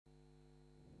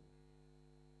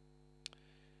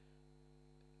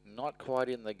not quite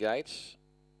in the gates.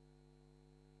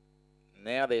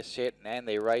 Now they're set and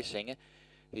they're racing.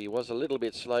 He was a little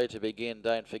bit slow to begin,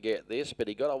 don't forget this, but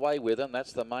he got away with them.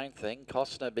 That's the main thing.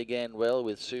 Costner began well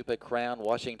with Super Crown.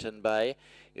 Washington Bay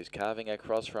is carving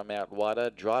across from out wider.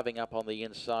 Driving up on the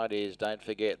inside is Don't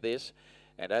Forget This.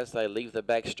 And as they leave the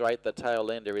back straight, the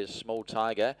tail ender is Small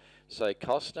Tiger. So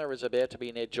Costner is about to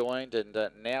be near joined and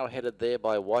now headed there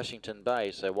by Washington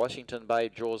Bay. So Washington Bay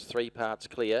draws 3 parts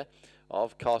clear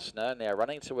of Costner. Now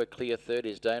running to a clear third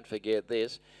is Don't Forget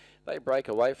This. They break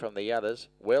away from the others.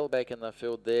 Well back in the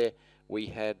field there, we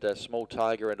had Small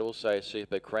Tiger and also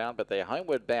Super Crown, but they're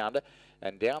homeward bound,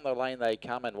 and down the lane they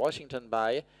come, and Washington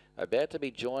Bay about to be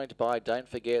joined by Don't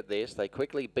Forget This. They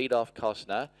quickly beat off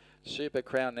Costner. Super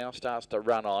Crown now starts to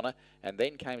run on, and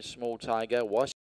then came Small Tiger.